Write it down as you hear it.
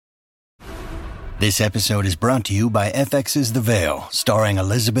This episode is brought to you by FX's The Veil, starring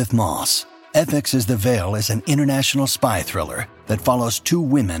Elizabeth Moss. FX's The Veil is an international spy thriller that follows two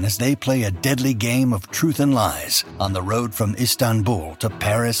women as they play a deadly game of truth and lies on the road from Istanbul to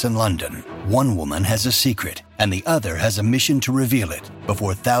Paris and London. One woman has a secret, and the other has a mission to reveal it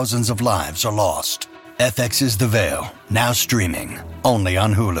before thousands of lives are lost. FX's The Veil, now streaming, only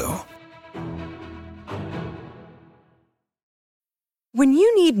on Hulu. When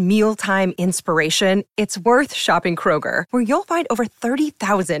you need mealtime inspiration, it's worth shopping Kroger, where you'll find over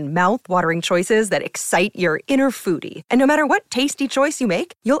 30,000 mouth-watering choices that excite your inner foodie. And no matter what tasty choice you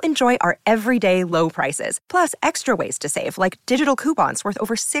make, you'll enjoy our everyday low prices, plus extra ways to save, like digital coupons worth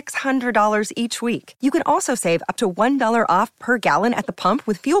over $600 each week. You can also save up to $1 off per gallon at the pump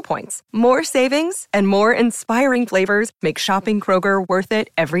with fuel points. More savings and more inspiring flavors make shopping Kroger worth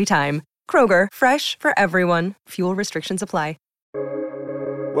it every time. Kroger, fresh for everyone. Fuel restrictions apply.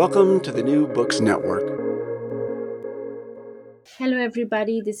 Welcome to the New Books Network. Hello,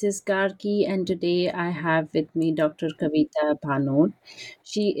 everybody. This is Gargi, and today I have with me Dr. Kavita Bhanot.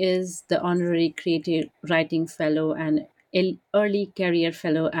 She is the Honorary Creative Writing Fellow and Early Career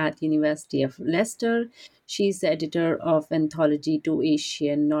Fellow at University of Leicester. She's the editor of anthology To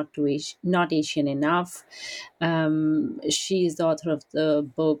Asian, Not Asian Enough. She is the author of the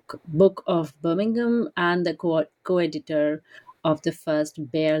Book of Birmingham and the co-editor of the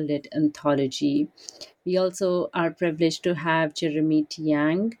first Bear Lit anthology. We also are privileged to have Jeremy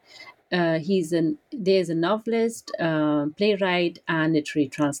Tiang. There's a novelist, playwright, and literary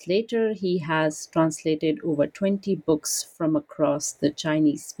translator. He has translated over 20 books from across the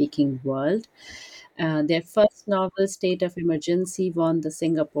Chinese-speaking world. Their first novel, State of Emergency, won the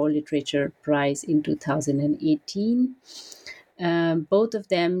Singapore Literature Prize in 2018. Both of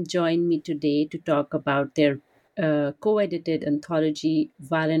them join me today to talk about their co-edited anthology,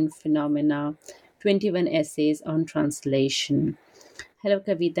 Violent Phenomena, 21 Essays on Translation. Hello,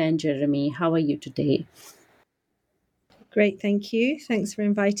 Kavita and Jeremy. How are you today? Great, thank you. Thanks for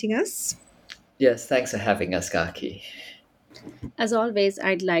inviting us. Yes, thanks for having us, Gaki. As always,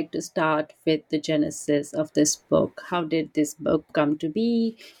 I'd like to start with the genesis of this book. How did this book come to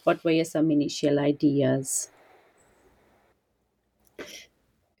be? What were some initial ideas?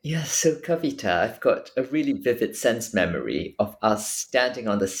 Yes, so Kavita, I've got a really vivid sense memory of us standing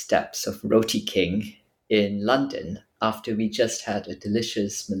on the steps of Roti King in London after we just had a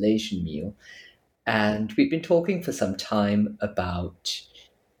delicious Malaysian meal. And we'd been talking for some time about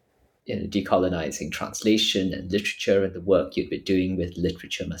decolonizing translation and literature and the work you'd been doing with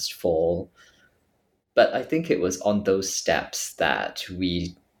Literature Must Fall. But I think it was on those steps that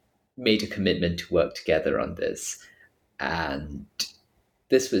we made a commitment to work together on this. And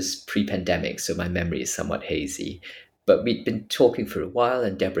this was pre-pandemic, so my memory is somewhat hazy. But we'd been talking for a while,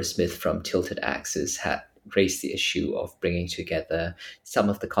 and Deborah Smith from Tilted Axes had raised the issue of bringing together some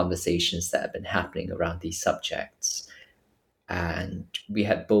of the conversations that had been happening around these subjects. And we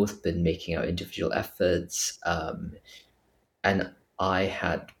had both been making our individual efforts. And I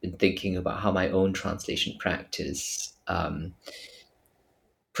had been thinking about how my own translation practice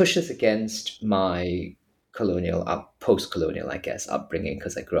pushes against my post-colonial, I guess, upbringing,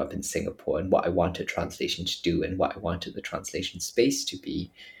 because I grew up in Singapore, and what I wanted translation to do and what I wanted the translation space to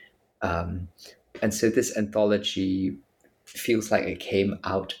be. And so this anthology feels like it came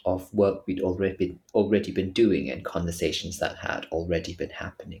out of work we'd already been doing and conversations that had already been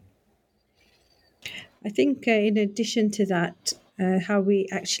happening. I think in addition to that, how we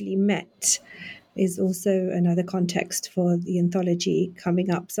actually met is also another context for the anthology coming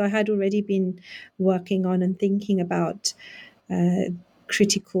up. So I had already been working on and thinking about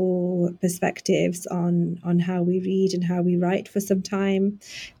critical perspectives on how we read and how we write for some time.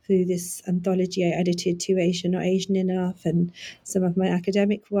 Through this anthology, I edited To Asian, Not Asian Enough, and some of my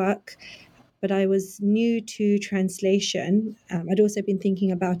academic work. But I was new to translation. I'd also been thinking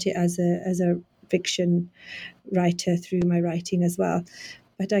about it as a fiction writer through my writing as well.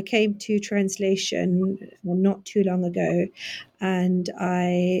 But I came to translation not too long ago, and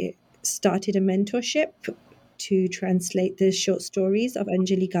I started a mentorship to translate the short stories of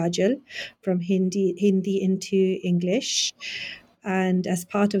Anjali Kajal from Hindi into English. And as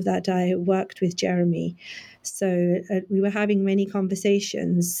part of that, I worked with Jeremy. So we were having many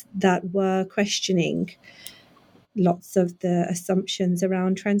conversations that were questioning lots of the assumptions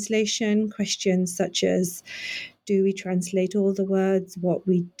around translation, questions such as, do we translate all the words, what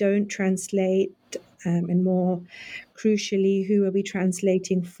we don't translate, and more crucially, who are we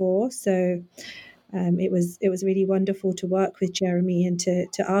translating for? So it was really wonderful to work with Jeremy and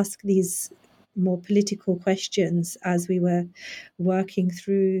to ask these more political questions as we were working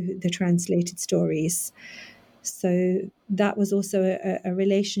through the translated stories. So that was also a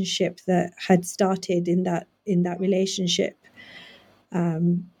relationship that had started in that relationship,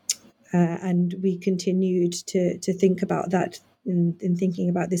 and we continued to think about that in thinking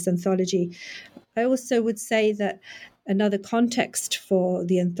about this anthology. I also would say that another context for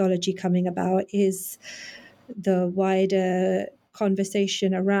the anthology coming about is the wider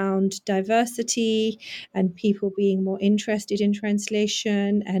conversation around diversity and people being more interested in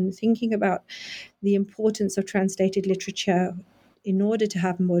translation and thinking about the importance of translated literature in order to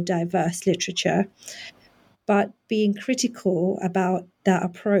have more diverse literature, but being critical about that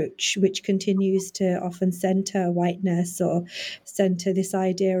approach, which continues to often center whiteness or center this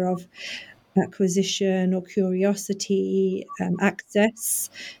idea of acquisition or curiosity, access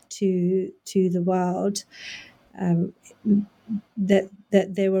to the world. That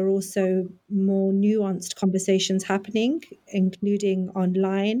there were also more nuanced conversations happening, including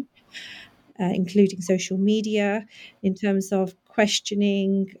online, including social media, in terms of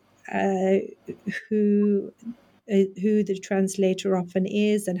questioning who the translator often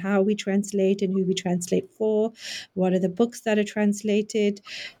is and how we translate and who we translate for, what are the books that are translated.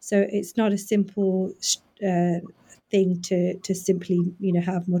 So it's not a simple thing to simply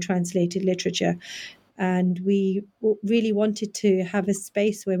have more translated literature. And we really wanted to have a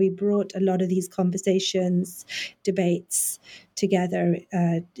space where we brought a lot of these conversations, debates together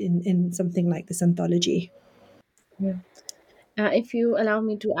in something like this anthology. Yeah. If you allow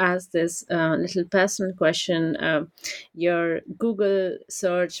me to ask this little personal question, your Google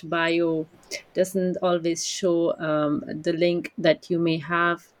search bio doesn't always show the link that you may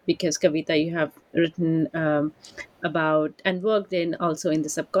have, because Kavita, you have written about and worked in also in the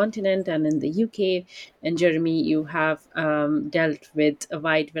subcontinent and in the UK, and Jeremy, you have dealt with a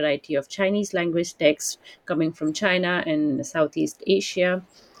wide variety of Chinese language texts coming from China and Southeast Asia.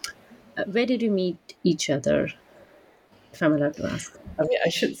 Where did you meet each other, if I'm allowed to ask? I mean, I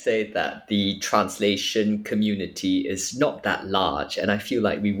should say that the translation community is not that large, and I feel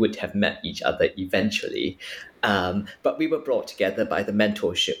like we would have met each other eventually. But we were brought together by the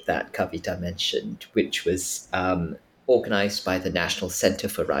mentorship that Kavita mentioned, which was organized by the National Center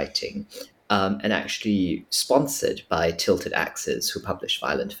for Writing, and actually sponsored by Tilted Axes, who publish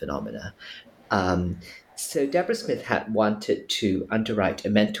Violent Phenomena. So Deborah Smith had wanted to underwrite a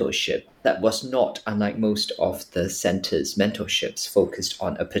mentorship that was not, unlike most of the center's mentorships, focused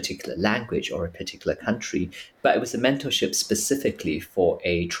on a particular language or a particular country, but it was a mentorship specifically for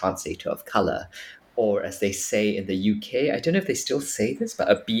a translator of color, or as they say in the UK, I don't know if they still say this, but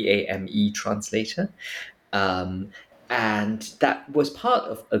a BAME translator. And that was part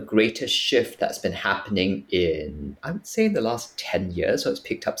of a greater shift that's been happening in, I would say, in the last 10 years, or it's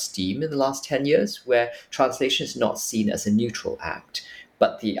picked up steam in the last 10 years, where translation is not seen as a neutral act,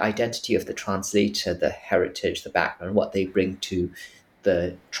 but the identity of the translator, the heritage, the background, what they bring to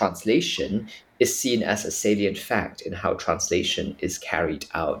the translation is seen as a salient fact in how translation is carried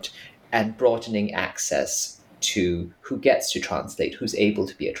out, and broadening access to who gets to translate, who's able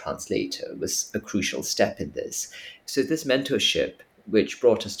to be a translator, was a crucial step in this. So this mentorship, which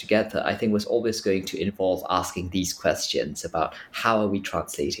brought us together, I think was always going to involve asking these questions about how are we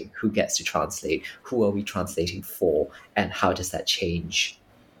translating, who gets to translate, who are we translating for, and how does that change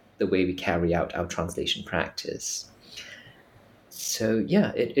the way we carry out our translation practice. So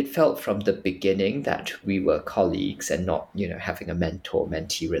yeah, it felt from the beginning that we were colleagues and not, having a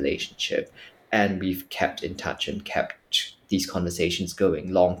mentor-mentee relationship. And we've kept in touch and kept these conversations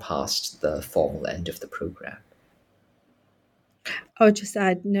going long past the formal end of the program. I'll just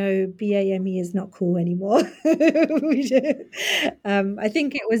add, no, BAME is not cool anymore. I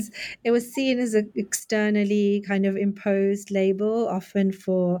think it was seen as an externally kind of imposed label, often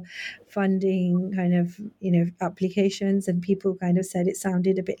for funding kind of applications, and people kind of said it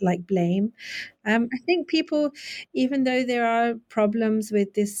sounded a bit like blame. I think people, even though there are problems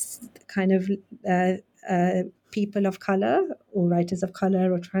with this kind of people of color or writers of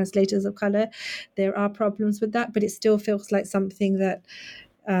color or translators of color, there are problems with that, but it still feels like something that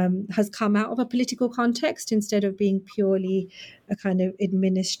has come out of a political context instead of being purely a kind of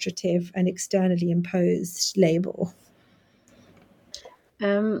administrative and externally imposed label.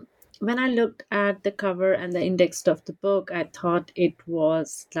 When I looked at the cover and the index of the book, I thought it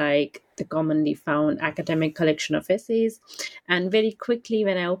was like the commonly found academic collection of essays. And very quickly,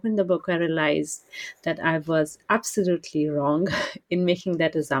 when I opened the book, I realized that I was absolutely wrong in making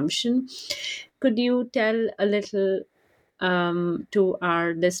that assumption. Could you tell a little to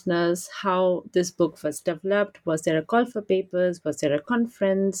our listeners how this book was developed? Was there a call for papers? Was there a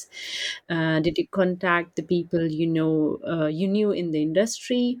conference? Did you contact the people you knew in the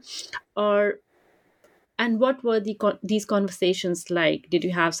industry, or and what were these conversations like? Did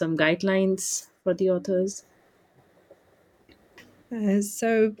you have some guidelines for the authors?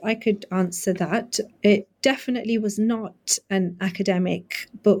 So I could answer that. It definitely was not an academic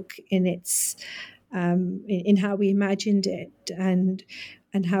book in its in how we imagined it and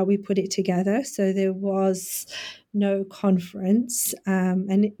how we put it together. So there was no conference,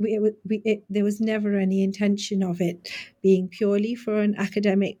 and there was never any intention of it being purely for an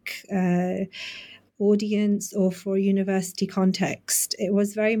academic audience or for university context. It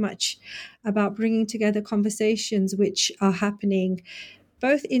was very much about bringing together conversations which are happening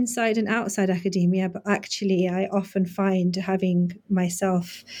both inside and outside academia, but actually I often find, having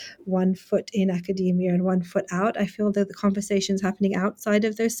myself one foot in academia and one foot out, I feel that the conversations happening outside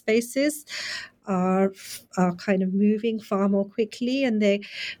of those spaces are kind of moving far more quickly, and they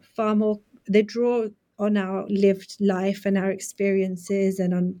draw on our lived life and our experiences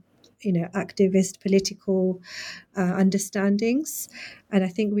and on activist political understandings. And I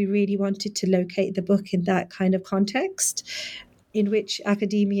think we really wanted to locate the book in that kind of context, in which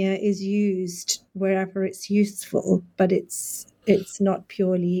academia is used wherever it's useful, but it's not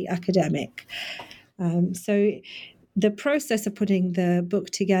purely academic. So the process of putting the book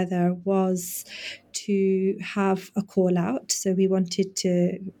together was to have a call out. So we wanted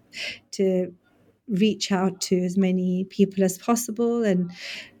to reach out to as many people as possible, and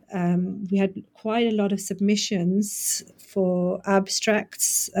we had quite a lot of submissions for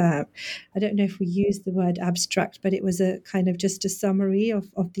abstracts. I don't know if we used the word abstract, but it was a kind of just a summary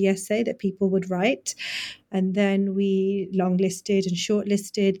of the essay that people would write. And then we longlisted and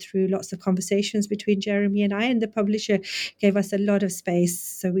shortlisted through lots of conversations between Jeremy and I, and the publisher gave us a lot of space.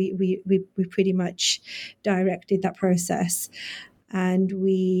 So we pretty much directed that process. And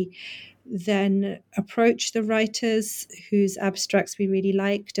we then approached the writers whose abstracts we really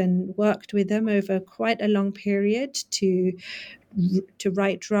liked and worked with them over quite a long period to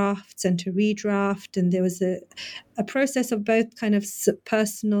write drafts and to redraft. And there was a process of both kind of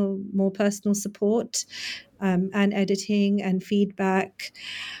more personal support and editing and feedback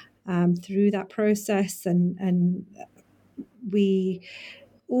through that process. And we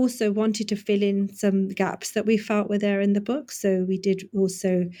also wanted to fill in some gaps that we felt were there in the book. So we did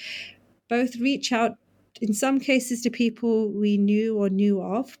also both reach out in some cases to people we knew or knew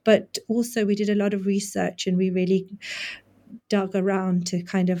of, but also we did a lot of research and we really dug around to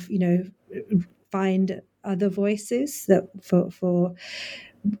kind of, find other voices that for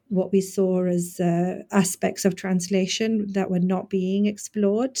what we saw as aspects of translation that were not being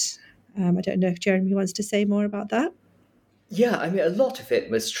explored. I don't know if Jeremy wants to say more about that. Yeah, I mean, a lot of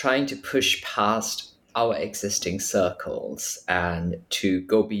it was trying to push past our existing circles and to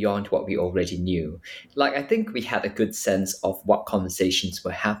go beyond what we already knew. Like, I think we had a good sense of what conversations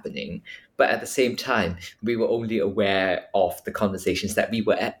were happening, but at the same time, we were only aware of the conversations that we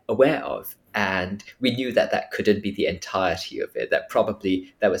were aware of. And we knew that that couldn't be the entirety of it, that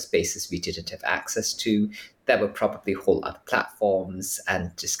probably there were spaces we didn't have access to. There were probably whole other platforms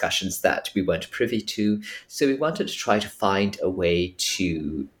and discussions that we weren't privy to. So we wanted to try to find a way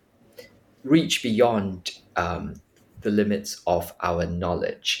to reach beyond the limits of our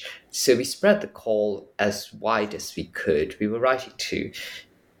knowledge. So we spread the call as wide as we could. We were writing to,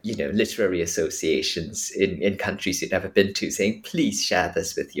 literary associations in countries you'd never been to, saying, please share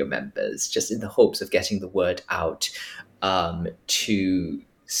this with your members, just in the hopes of getting the word out to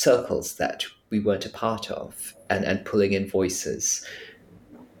circles that we weren't a part of, and pulling in voices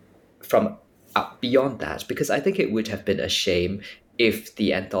from beyond that, because I think it would have been a shame if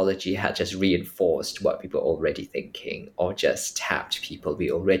the anthology had just reinforced what we were already thinking or just tapped people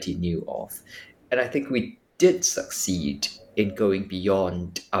we already knew of. And I think we did succeed in going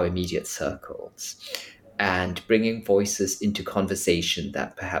beyond our immediate circles and bringing voices into conversation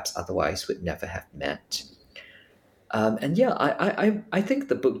that perhaps otherwise would never have met. I think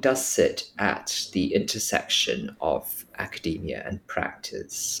the book does sit at the intersection of academia and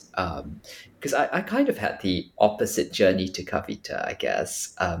practice, because I kind of had the opposite journey to Kavita, I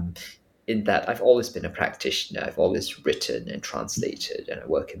guess, in that I've always been a practitioner. I've always written and translated, and I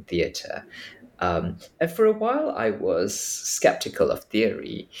work in theatre. And for a while, I was skeptical of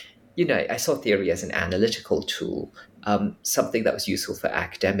theory. I saw theory as an analytical tool, something that was useful for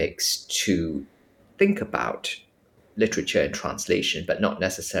academics to think about literature and translation, but not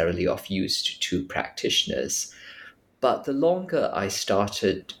necessarily of use to practitioners. But the longer I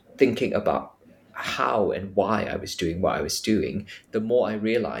started thinking about how and why I was doing what I was doing, the more I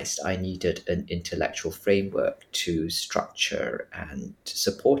realized I needed an intellectual framework to structure and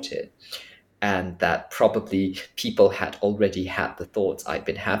support it. And that probably people had already had the thoughts I'd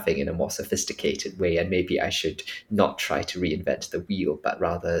been having in a more sophisticated way. And maybe I should not try to reinvent the wheel, but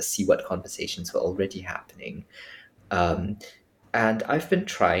rather see what conversations were already happening. Um, and I've been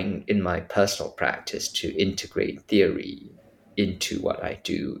trying in my personal practice to integrate theory into what I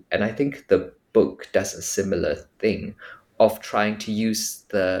do. And I think the book does a similar thing of trying to use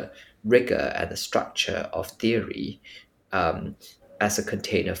the rigor and the structure of theory as a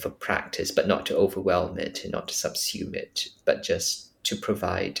container for practice, but not to overwhelm it and not to subsume it, but just to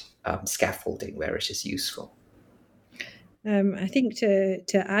provide scaffolding where it is useful. I think to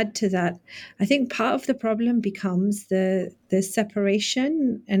add to that, I think part of the problem becomes the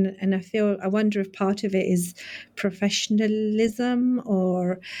separation, and I wonder if part of it is professionalism,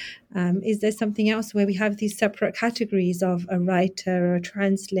 or is there something else where we have these separate categories of a writer, or a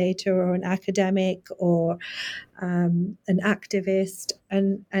translator, or an academic, or an activist,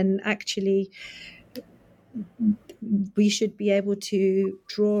 and actually we should be able to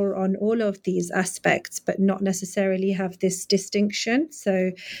draw on all of these aspects, but not necessarily have this distinction.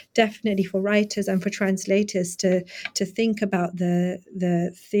 So definitely for writers and for translators to think about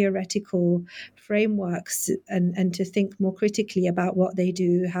the theoretical frameworks and to think more critically about what they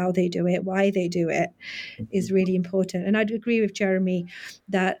do, how they do it, why they do it is really important. And I'd agree with Jeremy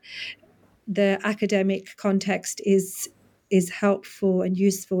that the academic context is helpful and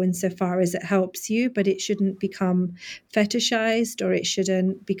useful insofar as it helps you, but it shouldn't become fetishized, or it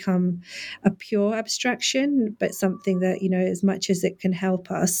shouldn't become a pure abstraction, but something that, as much as it can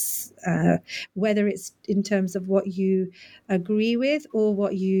help us, whether it's in terms of what you agree with or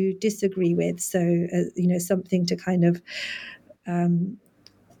what you disagree with. So, something to kind of,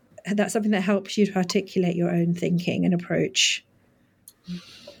 that's something that helps you to articulate your own thinking and approach.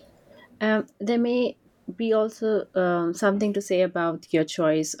 There may be also something to say about your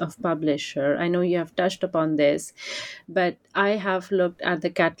choice of publisher. I know you have touched upon this, but I have looked at the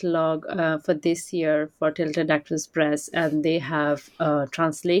catalog for this year for Tilted Axis Press, and they have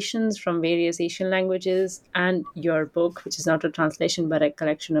translations from various Asian languages, and your book, which is not a translation but a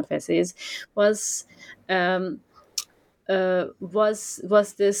collection of essays, was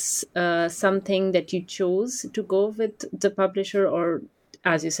this something that you chose to go with the publisher, or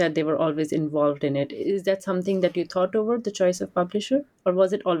as you said, they were always involved in it? Is that something that you thought over, the choice of publisher, or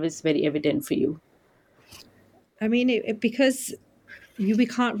was it always very evident for you? I mean, because we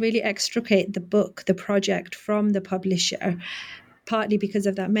can't really extricate the project from the publisher, partly because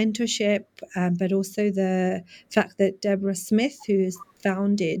of that mentorship, but also the fact that Deborah Smith, who's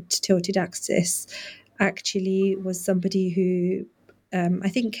founded Tilted Axis, actually was somebody who I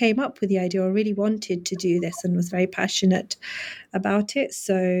think came up with the idea or really wanted to do this and was very passionate about it.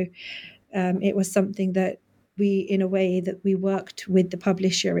 So it was something that in a way that we worked with the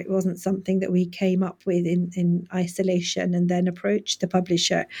publisher. It wasn't something that we came up with in isolation and then approached the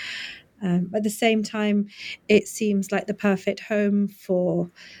publisher. At the same time, it seems like the perfect home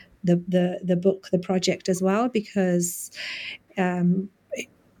for the book, the project as well, because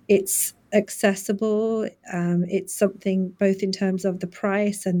it's accessible. It's something both in terms of the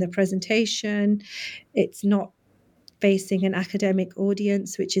price and the presentation. It's not facing an academic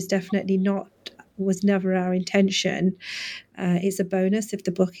audience, which is definitely was never our intention. It's a bonus if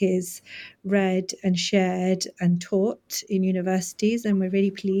the book is read and shared and taught in universities, and we're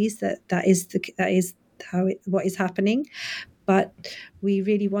really pleased that is what is happening. But we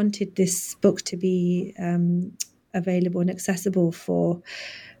really wanted this book to be available and accessible for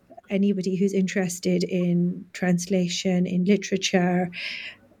anybody who's interested in translation, in literature,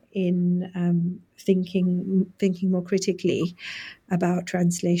 in thinking more critically about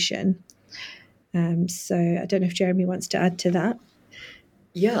translation. So I don't know if Jeremy wants to add to that.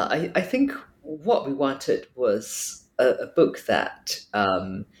 Yeah, I think what we wanted was a book that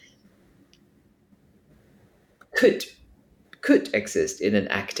could exist in an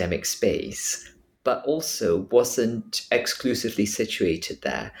academic space, but also wasn't exclusively situated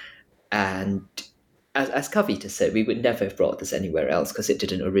there. And as Kavita said, we would never have brought this anywhere else because it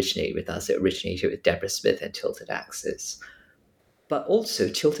didn't originate with us. It originated with Deborah Smith and Tilted Axis. But also,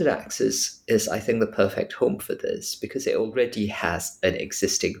 Tilted Axis is, I think, the perfect home for this because it already has an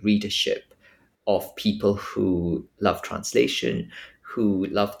existing readership of people who love translation, who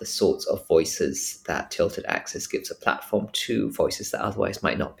love the sorts of voices that Tilted Axis gives a platform to, voices that otherwise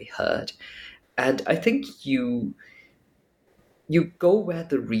might not be heard. And I think you go where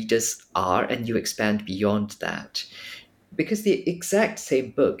the readers are and you expand beyond that. because the exact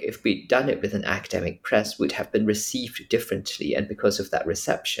same book, if we'd done it with an academic press, would have been received differently, and because of that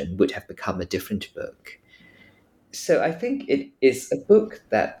reception, would have become a different book. So I think it is a book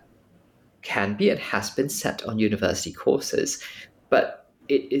that can be and has been set on university courses, but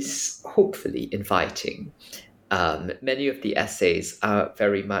it is hopefully inviting. Many of the essays are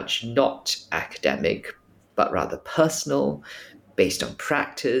very much not academic, but rather personal, based on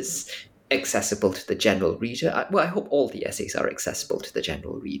practice, accessible to the general reader. Well, I hope all the essays are accessible to the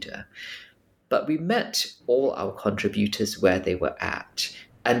general reader. But we met all our contributors where they were at,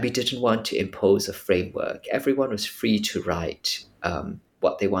 and we didn't want to impose a framework. Everyone was free to write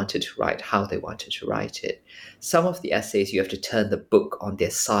what they wanted to write, how they wanted to write it. Some of the essays you have to turn the book on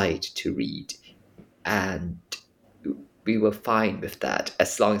their side to read, and we were fine with that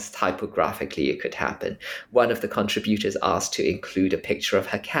as long as typographically it could happen. One of the contributors asked to include a picture of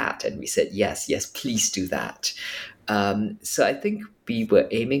her cat, and we said, yes, please do that. So I think we were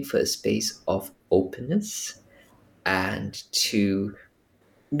aiming for a space of openness and to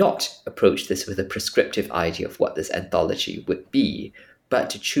not approach this with a prescriptive idea of what this anthology would be, but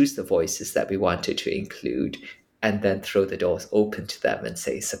to choose the voices that we wanted to include and then throw the doors open to them and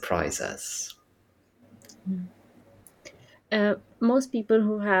say, surprise us. Most people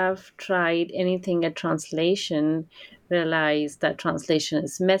who have tried anything at translation realize that translation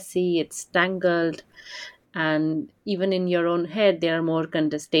is messy, it's tangled, and even in your own head, there are more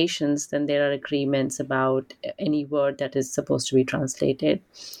contestations than there are agreements about any word that is supposed to be translated.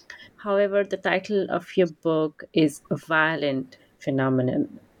 However, the title of your book is A Violent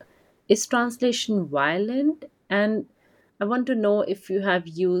Phenomenon. Is translation violent? And I want to know if you have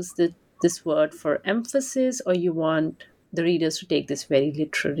used this word for emphasis or you want the readers to take this very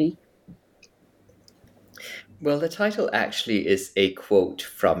literally. Well, the title actually is a quote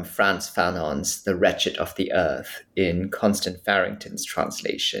from Frantz Fanon's The Wretched of the Earth in Constant Farrington's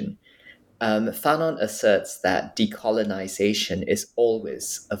translation. Fanon asserts that decolonization is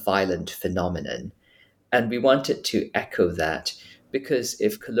always a violent phenomenon, and we wanted to echo that because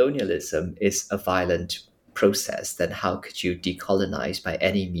if colonialism is a violent process, then how could you decolonize by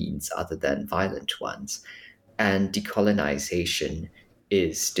any means other than violent ones? And decolonization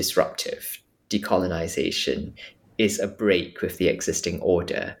is disruptive. Decolonization is a break with the existing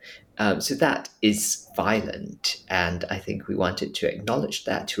order. So that is violent. And I think we wanted to acknowledge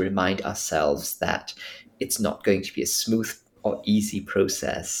that, to remind ourselves that it's not going to be a smooth or easy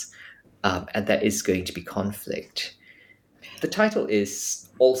process, and there is going to be conflict. The title is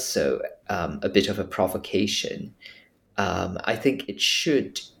also a bit of a provocation. I think it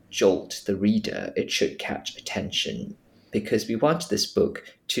should jolt the reader, it should catch attention, because we want this book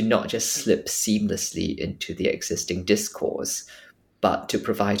to not just slip seamlessly into the existing discourse, but to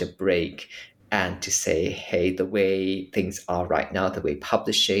provide a break and to say, hey, the way things are right now, the way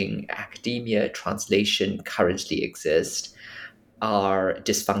publishing, academia, translation currently exist are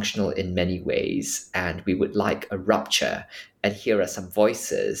dysfunctional in many ways, and we would like a rupture. And here are some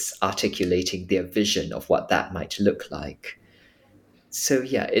voices articulating their vision of what that might look like. So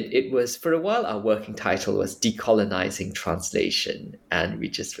yeah, it was, for a while, our working title was Decolonizing Translation. And we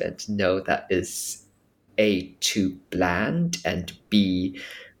just went, no, that is A, too bland, and B,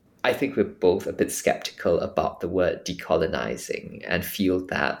 I think we're both a bit skeptical about the word decolonizing and feel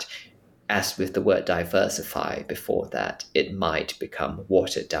that, as with the word diversify before that, it might become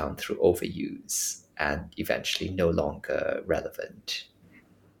watered down through overuse and eventually no longer relevant.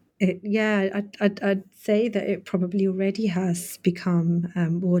 I'd say that it probably already has become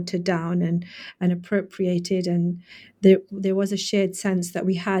watered down and appropriated, and there was a shared sense that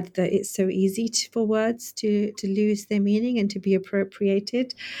we had that it's so easy for words to lose their meaning and to be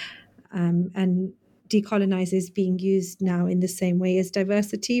appropriated, and decolonize is being used now in the same way as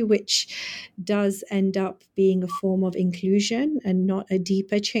diversity, which does end up being a form of inclusion and not a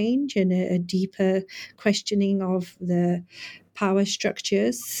deeper change and a deeper questioning of the power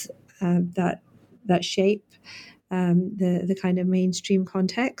structures that shape the kind of mainstream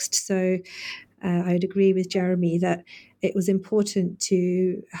context. So I would agree with Jeremy that it was important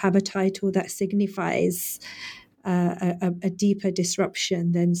to have a title that signifies a deeper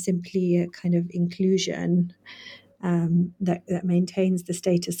disruption than simply a kind of inclusion that maintains the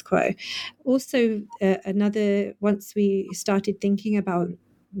status quo. Also, once we started thinking about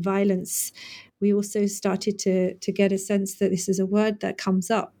violence, we also started to get a sense that this is a word that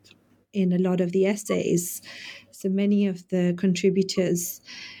comes up in a lot of the essays. So many of the contributors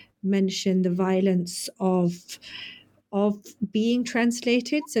mention the violence of being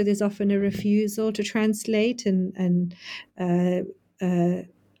translated. So there's often a refusal to translate and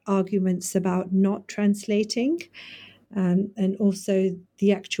arguments about not translating. and also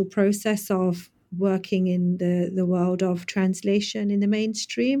the actual process of working in the world of translation in the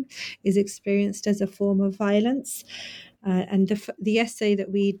mainstream is experienced as a form of violence. And the essay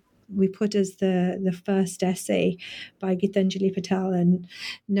that we put as the first essay by Gitanjali Patel and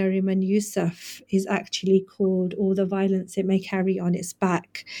Nariman Yusuf is actually called All the Violence It May Carry on Its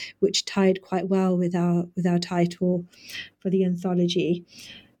Back, which tied quite well with our title for the anthology.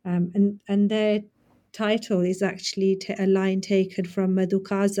 And their title is actually a line taken from Madhu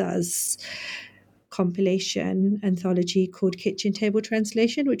Kaza's compilation anthology called Kitchen Table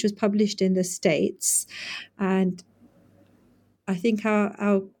Translation, which was published in the States. And I think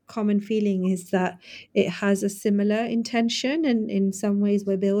our common feeling is that it has a similar intention, and in some ways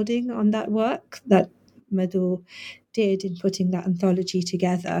we're building on that work that Madhu did in putting that anthology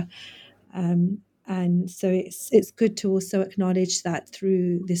together. And so it's good to also acknowledge that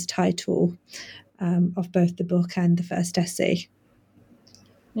through this title of both the book and the first essay.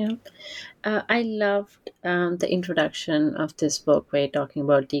 Yeah. I loved the introduction of this book where you're talking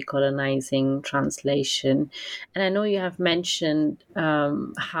about decolonizing translation. And I know you have mentioned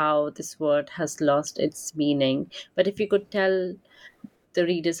how this word has lost its meaning, but if you could tell the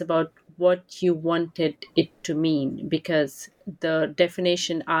readers about what you wanted it to mean, because the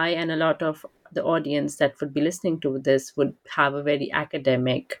definition I and a lot of the audience that would be listening to this would have a very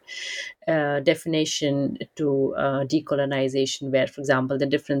academic definition to decolonization, where, for example, the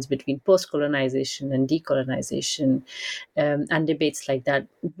difference between post-colonization and decolonization and debates like that.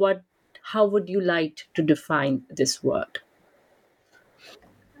 How would you like to define this word?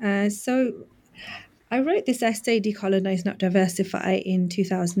 So I wrote this essay, Decolonize, Not Diversify, in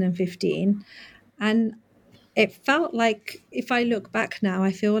 2015. And it felt like, if I look back now,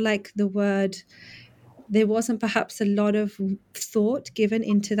 I feel like there wasn't perhaps a lot of thought given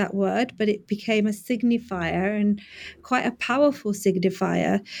into that word, but it became a signifier, and quite a powerful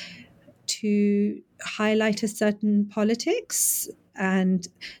signifier, to highlight a certain politics. And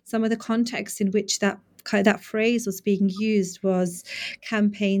some of the context in which that phrase was being used was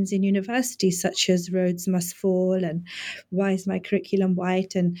campaigns in universities such as Rhodes Must Fall and Why is My Curriculum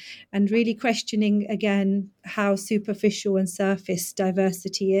White, and really questioning again how superficial and surface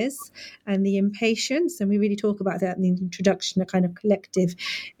diversity is, and the impatience. And we really talk about that in the introduction, a kind of collective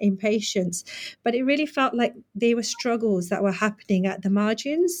impatience. But it really felt like they were struggles that were happening at the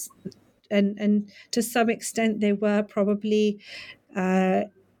margins, and to some extent they were probably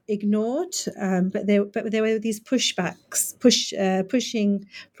ignored, but there were these pushing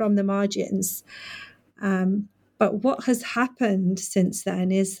from the margins. But what has happened since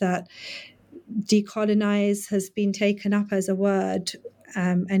then is that decolonize has been taken up as a word,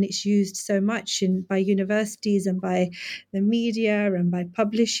 and it's used so much by universities and by the media and by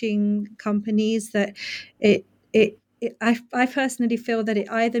publishing companies that I personally feel that it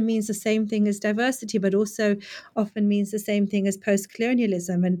either means the same thing as diversity, but also often means the same thing as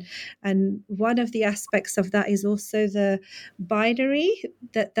post-colonialism. And one of the aspects of that is also the binary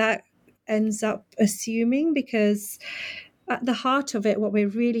that ends up assuming, because at the heart of it, what we're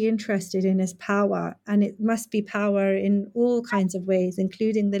really interested in is power, and it must be power in all kinds of ways,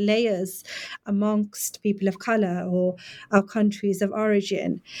 including the layers amongst people of color or our countries of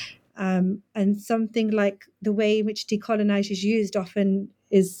origin. And something like the way in which decolonize is used often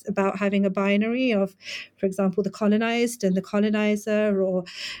is about having a binary of, for example, the colonized and the colonizer, or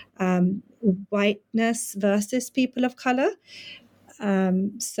whiteness versus people of color.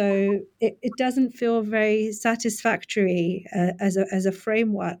 So it doesn't feel very satisfactory as a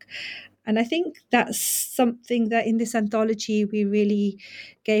framework. And I think that's something that in this anthology we really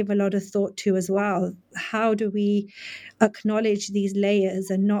gave a lot of thought to as well. How do we acknowledge these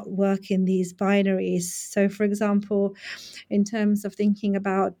layers and not work in these binaries? So, for example, in terms of thinking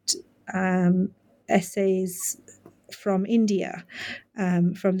about essays from India,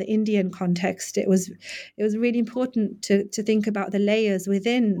 from the Indian context, it was really important to think about the layers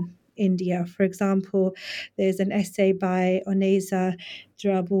within India. For example, there's an essay by Oneza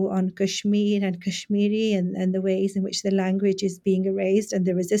Drabu on Kashmir and Kashmiri and the ways in which the language is being erased and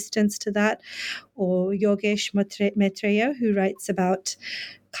the resistance to that. Or Yogesh Maitreya, who writes about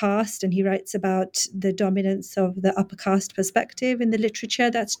caste, and he writes about the dominance of the upper caste perspective in the literature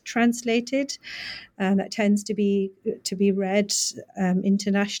that's translated, that tends to be read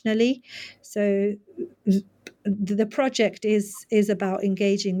internationally. So the project is about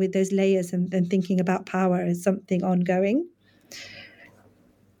engaging with those layers and thinking about power as something ongoing.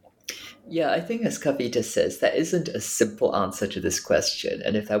 Yeah, I think as Kavita says, there isn't a simple answer to this question.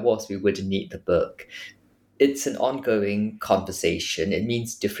 And if there was, we wouldn't need the book. it's an ongoing conversation. It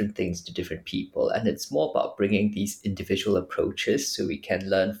means different things to different people. And it's more about bringing these individual approaches so we can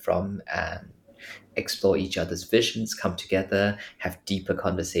learn from and explore each other's visions, come together, have deeper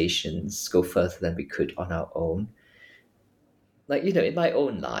conversations, go further than we could on our own. Like, in my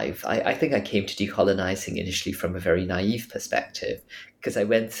own life, I think I came to decolonizing initially from a very naive perspective, because I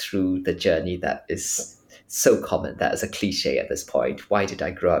went through the journey that is so common, that is a cliche at this point. Why did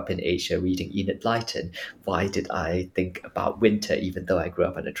I grow up in Asia reading Enid Blyton? Why did I think about winter, even though I grew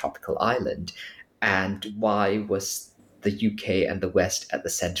up on a tropical island? And why was the UK and the West at the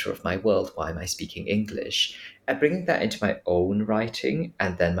center of my world? Why am I speaking English? And bringing that into my own writing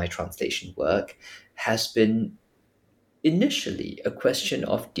and then my translation work has been initially a question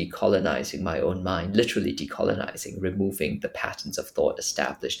of decolonizing my own mind, literally decolonizing, removing the patterns of thought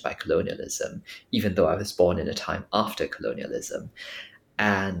established by colonialism, even though I was born in a time after colonialism,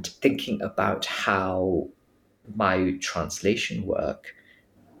 and thinking about how my translation work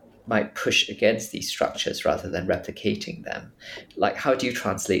might push against these structures rather than replicating them. Like, how do you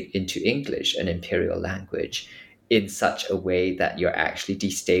translate into English, an imperial language, in such a way that you're actually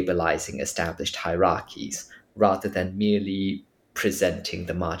destabilizing established hierarchies, rather than merely presenting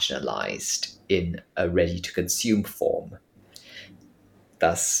the marginalized in a ready-to-consume form,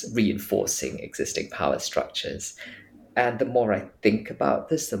 thus reinforcing existing power structures? And the more I think about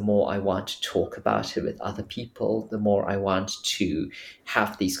this, the more I want to talk about it with other people, the more I want to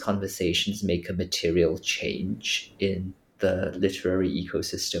have these conversations make a material change in the literary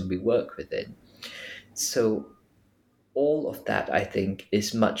ecosystem we work within. So all of that, I think,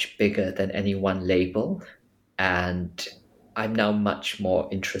 is much bigger than any one label. And I'm now much more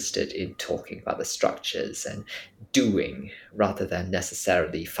interested in talking about the structures and doing, rather than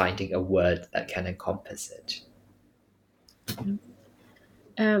necessarily finding a word that can encompass it.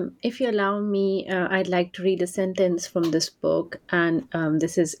 If you allow me, I'd like to read a sentence from this book, and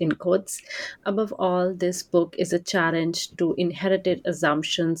this is in quotes. Above all, this book is a challenge to inherited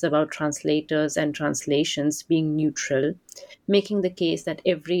assumptions about translators and translations being neutral, making the case that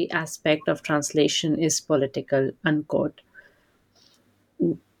every aspect of translation is political, unquote.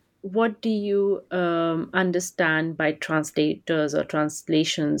 What do you understand by translators or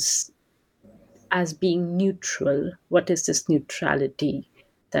translations as being neutral? What is this neutrality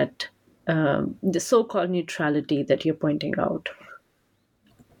that the so-called neutrality that you're pointing out?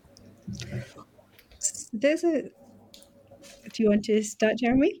 There's a. Do you want to start,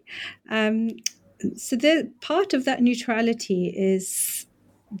 Jeremy? So the part of that neutrality is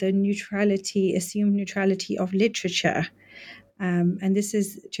the neutrality, assumed neutrality of literature. And this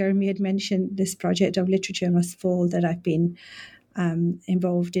is, Jeremy had mentioned this project of Literature Must Fall that I've been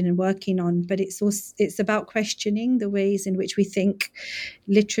involved in and working on, but it's about questioning the ways in which we think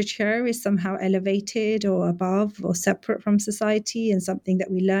literature is somehow elevated or above or separate from society and something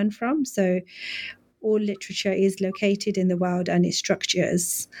that we learn from. So all literature is located in the world and its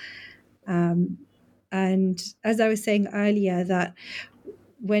structures. And as I was saying earlier, that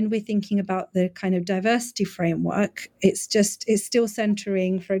when we're thinking about the kind of diversity framework, it's still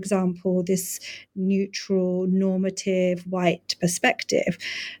centering, for example, this neutral, normative, white perspective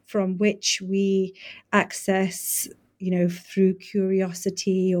from which we access, through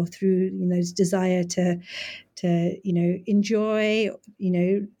curiosity or through, this desire to enjoy,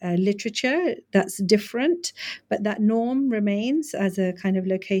 literature that's different, but that norm remains as a kind of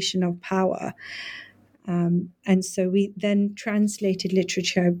location of power. And so we then translated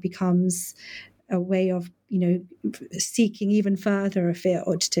literature becomes a way of, seeking even further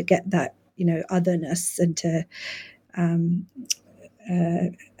afield to get that, otherness and to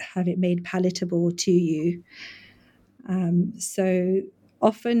have it made palatable to you. So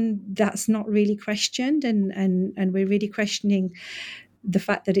often that's not really questioned, and we're really questioning the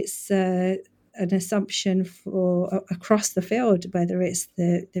fact that it's an assumption for across the field, whether it's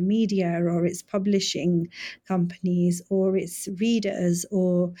the media or it's publishing companies or it's readers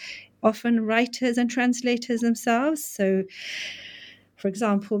or often writers and translators themselves. So, for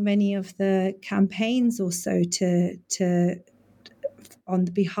example, many of the campaigns also to on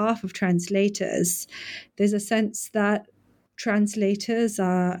the behalf of translators, there's a sense that translators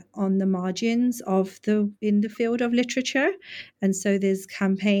are on the margins in the field of literature, and so there's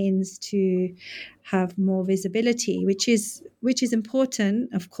campaigns to have more visibility, which is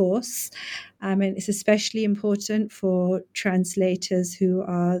important, of course, and it's especially important for translators who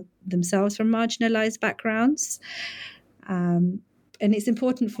are themselves from marginalized backgrounds. And it's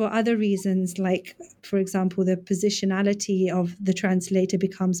important for other reasons, like, for example, the positionality of the translator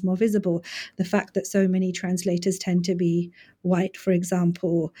becomes more visible. The fact that so many translators tend to be white, for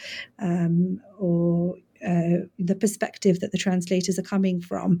example, or the perspective that the translators are coming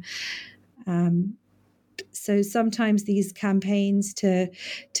from. So sometimes these campaigns to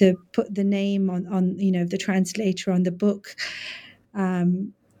put the name on the translator on the book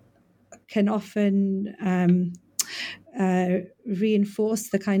can often reinforce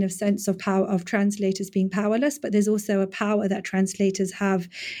the kind of sense of power of translators being powerless, but there's also a power that translators have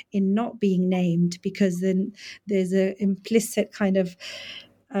in not being named, because then there's an implicit kind of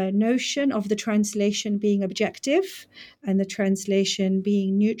notion of the translation being objective and the translation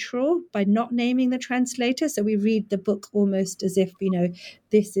being neutral by not naming the translator. So we read the book almost as if,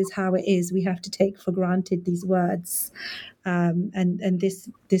 this is how it is. We have to take for granted these words and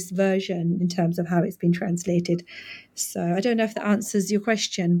this version in terms of how it's been translated. So I don't know if that answers your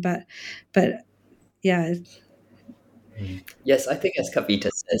question, but yeah. Yes, I think as Kavita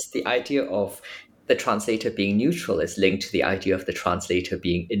says, the idea of the translator being neutral is linked to the idea of the translator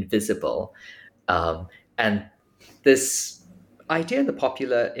being invisible. And this idea in the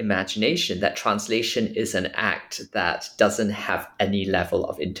popular imagination that translation is an act that doesn't have any level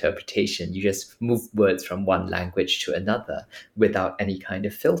of interpretation. You just move words from one language to another without any kind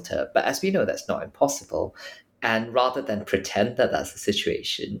of filter. But as we know, that's not impossible. And rather than pretend that that's the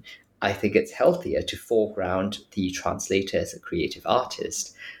situation, I think it's healthier to foreground the translator as a creative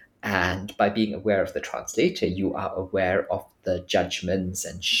artist. And by being aware of the translator, you are aware of the judgments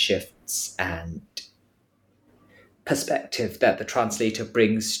and shifts and perspective that the translator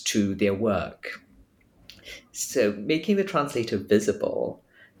brings to their work. So making the translator visible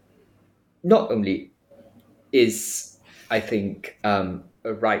not only is, I think, a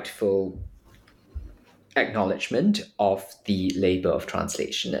rightful acknowledgement of the labor of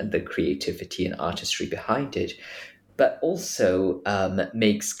translation and the creativity and artistry behind it, but also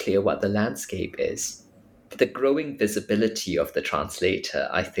makes clear what the landscape is. The growing visibility of the translator,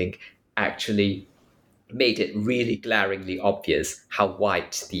 I think, actually made it really glaringly obvious how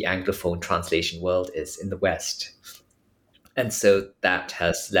white the Anglophone translation world is in the West. And so that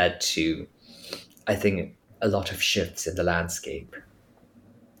has led to, I think, a lot of shifts in the landscape.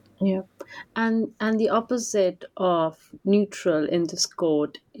 Yeah. And the opposite of neutral in this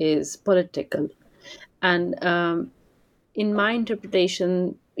quote is political. And in my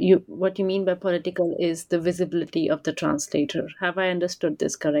interpretation, what you mean by political is the visibility of the translator. Have I understood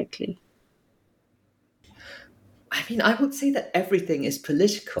this correctly? I mean, I would say that everything is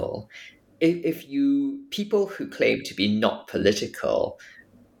political. If people who claim to be not political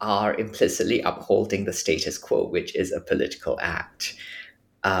are implicitly upholding the status quo, which is a political act.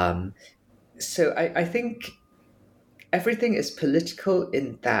 So I think everything is political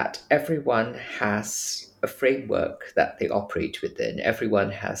in that everyone has a framework that they operate within.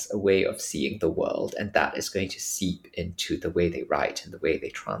 Everyone has a way of seeing the world, and that is going to seep into the way they write and the way they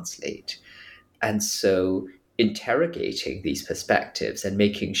translate. And so interrogating these perspectives and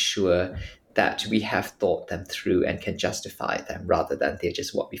making sure that we have thought them through and can justify them rather than they're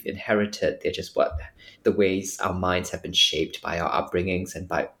just what we've inherited, they're just what the ways our minds have been shaped by our upbringings and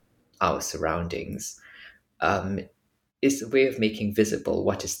by our surroundings, is a way of making visible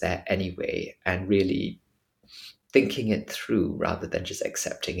what is there anyway and really thinking it through rather than just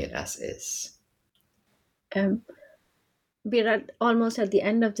accepting it as is. We're almost at the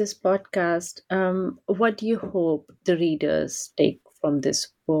end of this podcast. What do you hope the readers take from this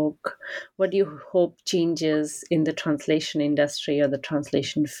book? What do you hope changes in the translation industry or the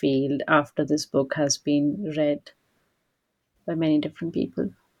translation field after this book has been read by many different people?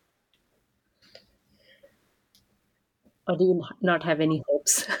 Or do you not have any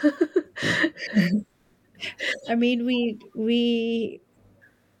hopes? I mean, we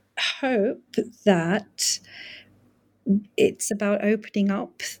hope that it's about opening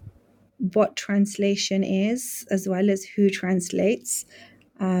up what translation is, as well as who translates.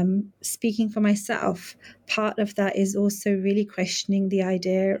 Speaking for myself, part of that is also really questioning the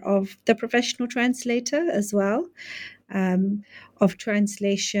idea of the professional translator as well, of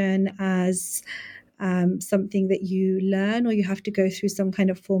translation as something that you learn or you have to go through some kind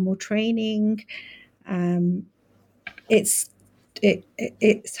of formal training. It's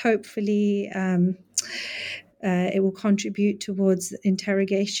hopefully it will contribute towards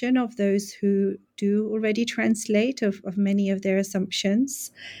interrogation of those who do already translate of many of their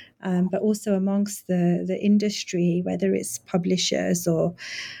assumptions, but also amongst the industry, whether it's publishers or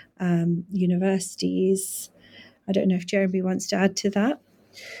universities. I don't know if Jeremy wants to add to that.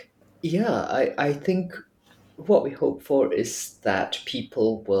 Yeah, I think what we hope for is that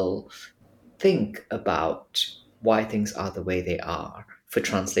people will think about why things are the way they are for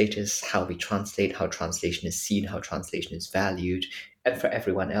translators, how we translate, how translation is seen, how translation is valued, and for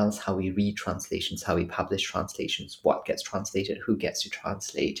everyone else, how we read translations, how we publish translations, what gets translated, who gets to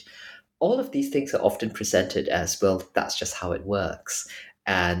translate. All of these things are often presented as, well, that's just how it works.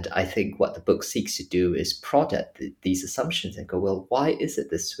 And I think what the book seeks to do is prod at these assumptions and go, well, why is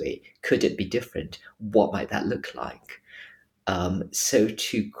it this way? Could it be different? What might that look like? So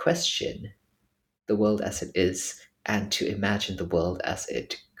to question the world as it is and to imagine the world as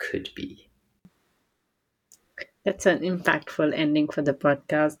it could be. That's an impactful ending for the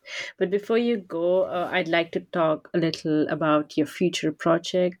podcast. But before you go, I'd like to talk a little about your future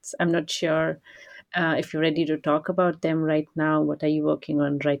projects. I'm not sure if you're ready to talk about them right now. What are you working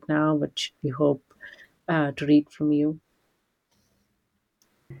on right now? What should we hope to read from you?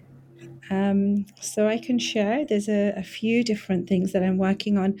 So I can share. There's a few different things that I'm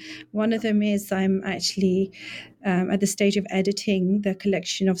working on. One of them is I'm actually at the stage of editing the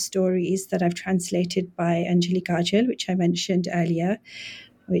collection of stories that I've translated by Anjali Kajal, which I mentioned earlier,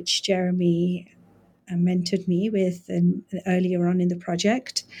 which Jeremy mentored me with earlier on in the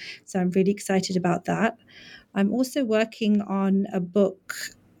project. So I'm really excited about that. I'm also working on a book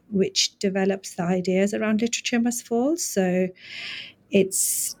which develops the ideas around literature must fall. So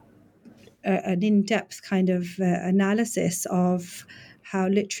it's an in-depth kind of analysis of how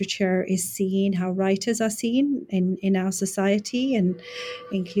literature is seen, how writers are seen in our society, and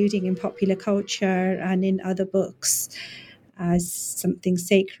including in popular culture and in other books as something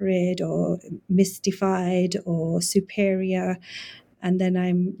sacred or mystified or superior. And then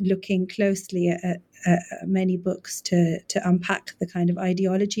I'm looking closely at many books to unpack the kind of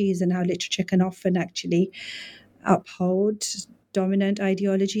ideologies and how literature can often actually uphold dominant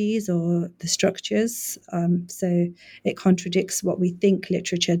ideologies or the structures. So it contradicts what we think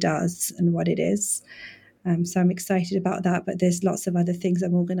literature does and what it is. So I'm excited about that, but there's lots of other things.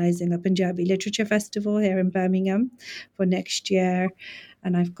 I'm organising a Punjabi Literature Festival here in Birmingham for next year,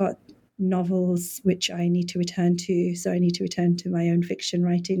 and I've got novels which I need to return to, so I need to return to my own fiction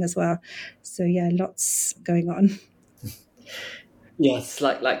writing as well. So yeah, lots going on. Yes,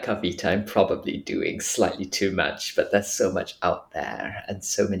 like Kavita, I'm probably doing slightly too much, but there's so much out there and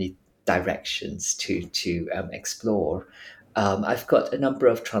so many directions to explore. I've got a number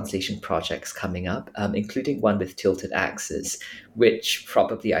of translation projects coming up, including one with Tilted Axes, which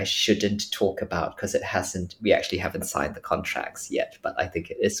probably I shouldn't talk about because we actually haven't signed the contracts yet, but I think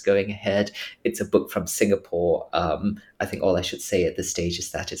it is going ahead. It's a book from Singapore. I think all I should say at this stage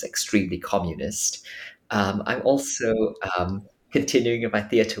is that it's extremely communist. I'm also continuing in my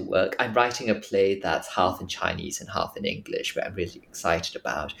theatre work. I'm writing a play that's half in Chinese and half in English, which I'm really excited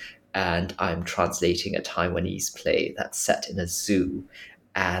about. And I'm translating a Taiwanese play that's set in a zoo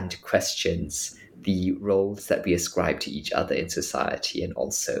and questions the roles that we ascribe to each other in society, and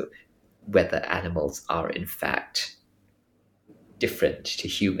also whether animals are in fact different to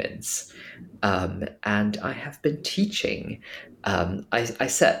humans. And I have been teaching. I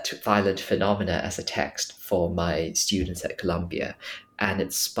set Violent Phenomena as a text for my students at Columbia, and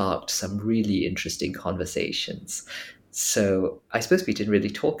it sparked some really interesting conversations. So I suppose we didn't really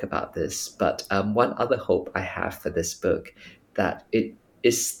talk about this, but one other hope I have for this book that it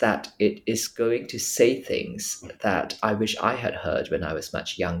is going to say things that I wish I had heard when I was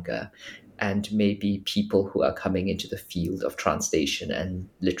much younger. And maybe people who are coming into the field of translation and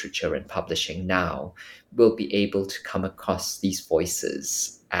literature and publishing now will be able to come across these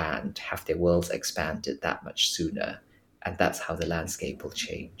voices and have their worlds expanded that much sooner. And that's how the landscape will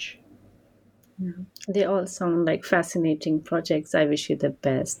change. Yeah. They all sound like fascinating projects. I wish you the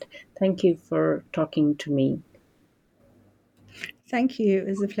best. Thank you for talking to me. Thank you. It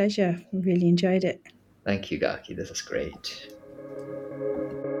was a pleasure. I really enjoyed it. Thank you, Gaki. This is great.